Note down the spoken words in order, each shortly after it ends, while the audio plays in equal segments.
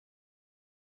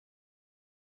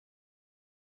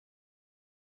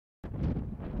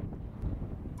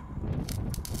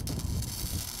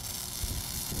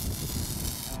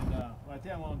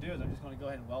think I'm going to do is I'm just going to go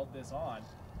ahead and weld this on,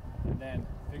 and then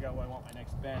figure out where I want my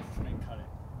next bend and then cut it.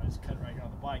 I just cut it right here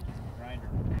on the bike using a grinder.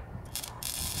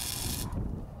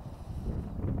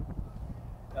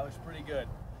 That looks pretty good.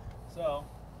 So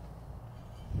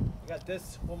I got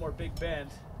this one more big bend.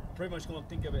 I'm pretty much going to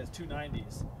think of it as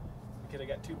 290s because I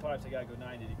got two pipes I got to go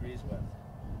 90 degrees with.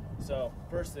 So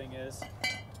first thing is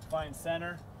find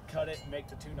center, cut it, and make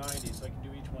the 290 so I can do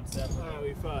each one separately. All right,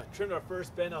 we've trimmed our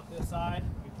first bend off this side.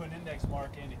 We put an index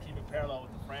mark in to keep it parallel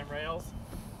with the frame rails.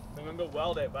 So I'm going to go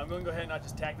weld it, but I'm going to go ahead and not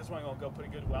just tack this one. I'm going to go put a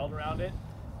good weld around it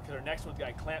because our next one's got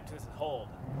to clamp to this and hold.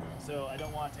 So I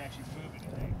don't want it to actually move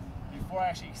anything. Before I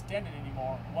actually extend it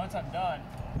anymore, once I'm done,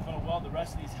 I'm going to weld the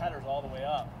rest of these headers all the way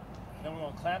up. And then we're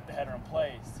going to clamp the header in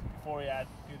place before we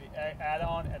do the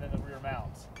add-on and then the rear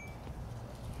mounts.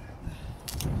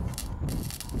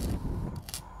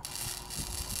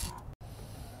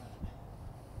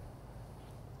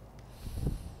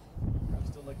 I'm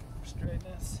still looking for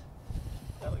straightness.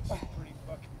 That looks pretty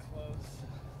fucking close.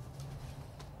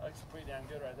 That looks pretty damn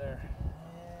good right there.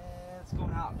 Yeah, it's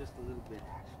going out just a little bit,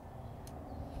 actually.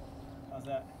 How's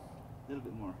that? A little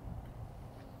bit more.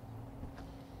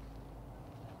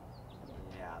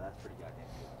 Yeah, that's pretty goddamn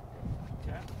good.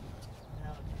 Okay.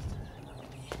 Now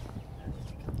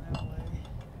come that way.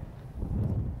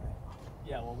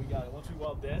 Yeah, well we got it. Once we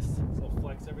weld this, so it'll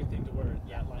flex everything to where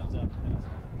that lines up.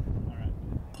 All right.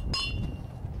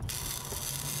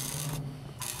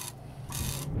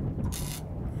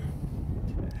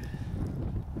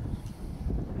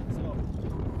 So,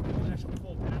 when I actually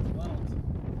pull past welds,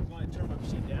 I'm going to turn my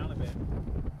machine down a bit,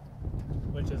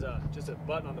 which is just a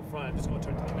button on the front. I'm just going to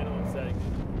turn it to the minimum setting.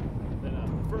 Then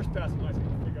the first pass, I'm going to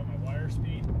figure out my wire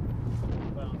speed.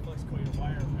 But on flex coil, your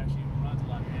wire actually runs a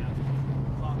lot faster.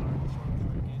 A lot harder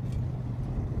gauge.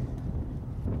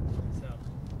 So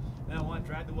then I want to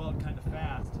drag the weld kind of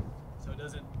fast so it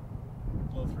doesn't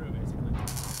blow through, basically.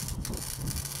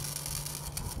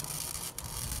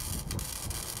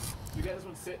 We got this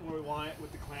one sitting where we want it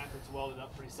with the clamp. It's welded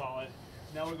up pretty solid.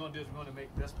 Now what we're going to do is we're going to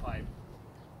make this pipe,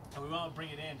 and we want to bring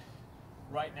it in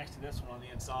right next to this one on the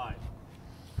inside.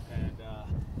 And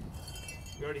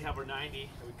we already have our 90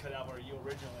 that we cut out of our U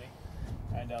originally,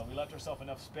 and we left ourselves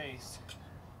enough space.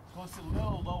 It's going to sit a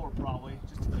little lower probably,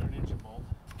 just to clear an engine bolt.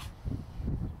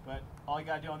 But all I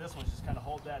got to do on this one is just kind of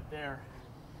hold that there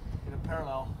in a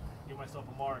parallel, give myself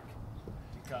a mark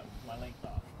to cut my length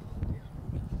off.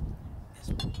 This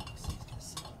one, you can see, it's going to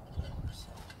sit a little lower.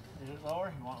 So. Is it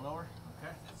lower? You want it lower?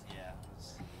 Okay. Yeah.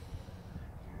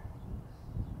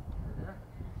 Here.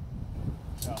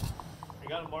 So I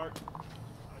got a mark.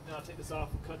 Then I'll take this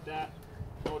off and cut that.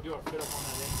 Then we'll do our fit up on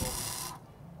that angle.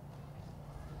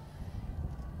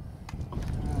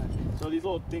 Alright, so these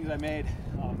little things I made,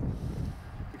 a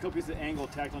couple pieces of angle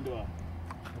tacked onto a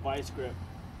vice grip.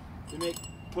 They make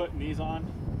putting these on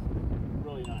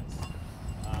really nice.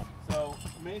 So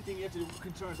the main thing you have to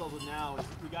concern ourselves with now is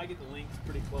we gotta get the lengths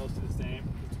pretty close to the same.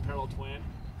 It's a parallel twin.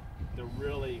 They're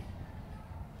really,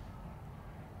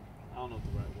 I don't know what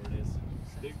the right word is.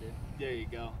 There you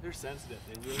go. They're sensitive.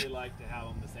 They really like to have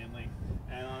them the same length.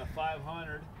 And on a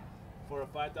 500 for a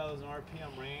 5,000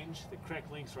 RPM range, the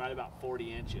correct length's right about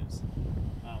 40 inches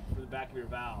for the back of your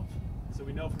valve. So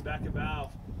we know from back of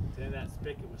valve to end of that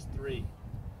spigot was 3.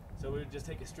 So we would just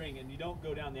take a string, and you don't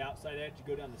go down the outside edge, you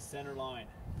go down the center line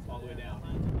all the way down.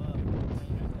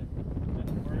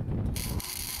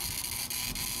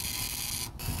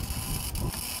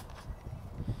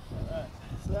 Alright,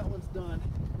 so that one's done.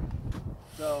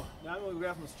 So now I'm going to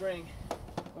grab some string.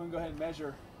 I'm going to go ahead and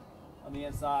measure on the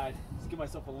inside. Just give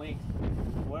myself a length.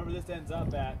 Whatever this ends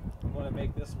up at, I'm going to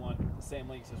make this one the same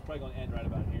length. So it's probably going to end right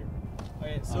about here.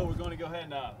 Okay, so we're going to go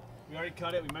ahead and we already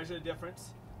cut it. We measured the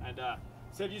difference, and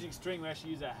instead of using string, we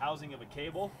actually use a housing of a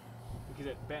cable because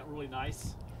it bent really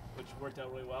nice, which worked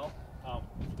out really well.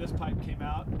 This pipe came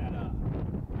out at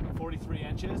 43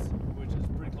 inches, which is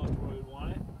pretty close to where we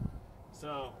want it.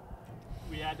 So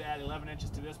we had to add 11 inches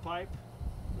to this pipe,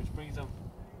 which brings them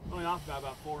only off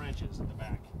about 4 inches in the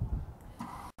back.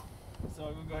 So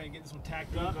I'm going to go ahead and get this one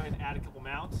tacked up. Go ahead and add a couple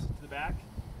mounts to the back.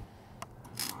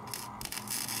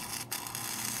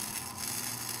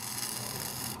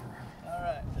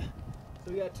 Alright,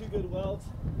 so we got 2 good welds.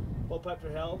 Both pipes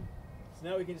are held. So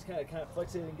now we can just kind of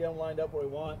flex it and get them lined up where we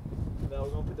want. And then we're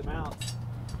going to put the mounts.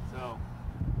 So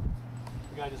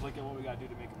we got to just look at what we got to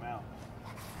do to make a mount.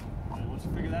 And once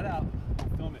we figure that out,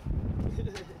 we'll film it.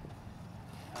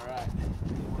 Alright,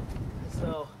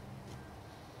 so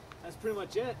that's pretty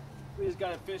much it. We just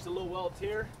got to finish the little welds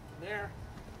here and there,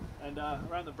 and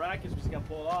around the brackets we just got to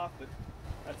pull it off, but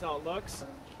that's how it looks.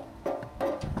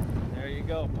 There you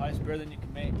go, pipe's better than you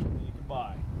can make, than you can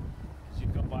buy. Because you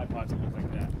come buy pipes that look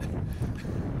like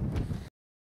that.